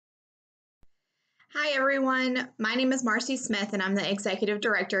Hi, everyone. My name is Marcy Smith, and I'm the Executive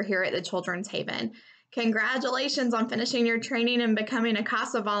Director here at the Children's Haven. Congratulations on finishing your training and becoming a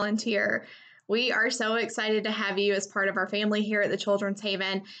CASA volunteer. We are so excited to have you as part of our family here at the Children's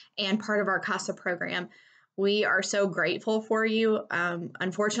Haven and part of our CASA program. We are so grateful for you.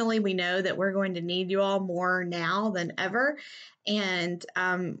 Unfortunately, we know that we're going to need you all more now than ever. And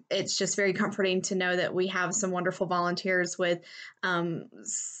it's just very comforting to know that we have some wonderful volunteers with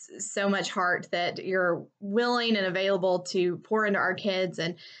so much heart that you're willing and available to pour into our kids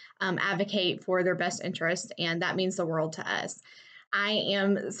and advocate for their best interest. And that means the world to us. I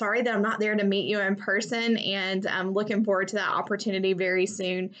am sorry that I'm not there to meet you in person, and I'm looking forward to that opportunity very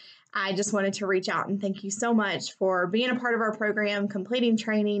soon. I just wanted to reach out and thank you so much for being a part of our program, completing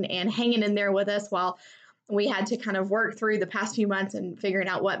training, and hanging in there with us while we had to kind of work through the past few months and figuring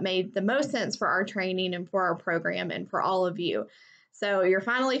out what made the most sense for our training and for our program and for all of you. So you're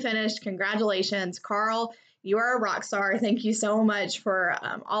finally finished. Congratulations, Carl. You are a rock star. Thank you so much for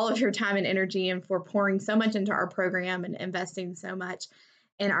all of your time and energy and for pouring so much into our program and investing so much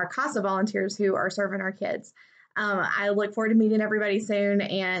in our CASA volunteers who are serving our kids. I look forward to meeting everybody soon,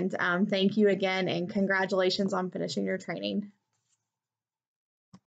 and thank you again, and congratulations on finishing your training.